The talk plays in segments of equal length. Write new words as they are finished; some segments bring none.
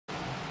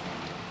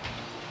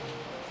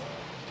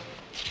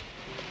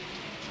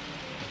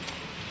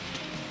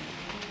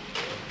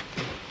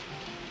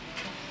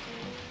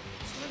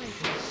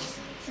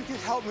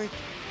help me,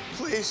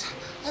 please.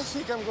 I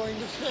think I'm going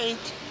to faint.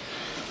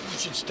 You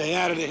should stay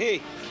out of the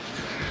heat.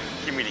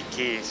 Give me the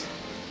keys.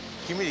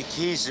 Give me the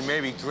keys and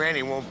maybe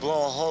Granny won't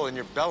blow a hole in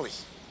your belly.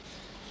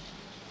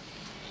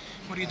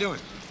 What are you doing?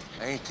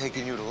 I ain't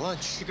taking you to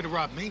lunch. You gonna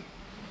rob me?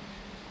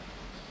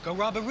 Go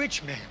rob a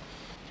rich man.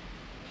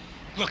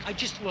 Look, I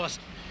just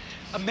lost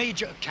a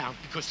major account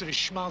because of this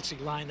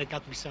schmaltzy line that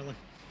got me selling.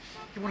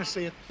 You want to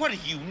see it? What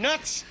are you,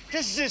 nuts?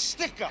 This is a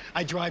stick-up.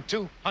 I drive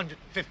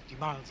 250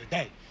 miles a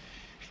day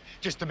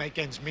just to make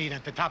ends meet,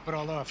 and to top it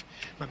all off,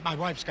 my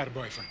wife's got a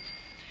boyfriend.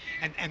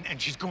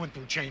 And she's going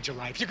through a change of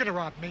life. You're gonna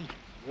rob me?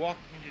 Walk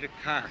me to the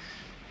car.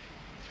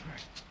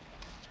 Right.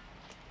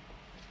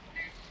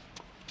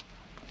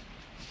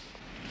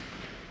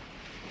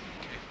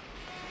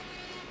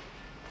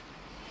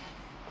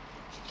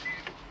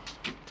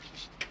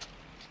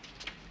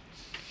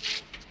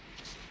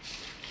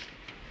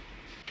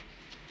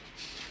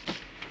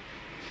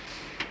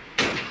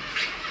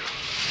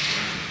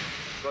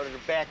 Go to the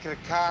back of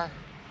the car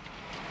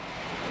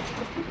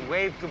and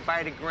wave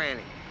goodbye to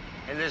Granny.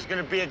 And there's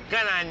gonna be a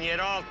gun on you at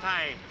all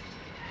times.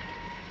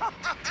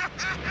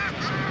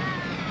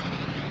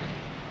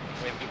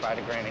 Wave goodbye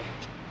to Granny.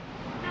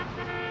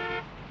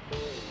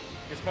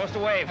 You're supposed to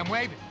wave. I'm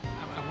waving.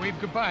 I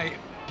waved goodbye.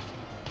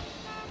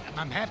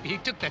 I'm happy he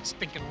took that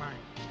stinking line.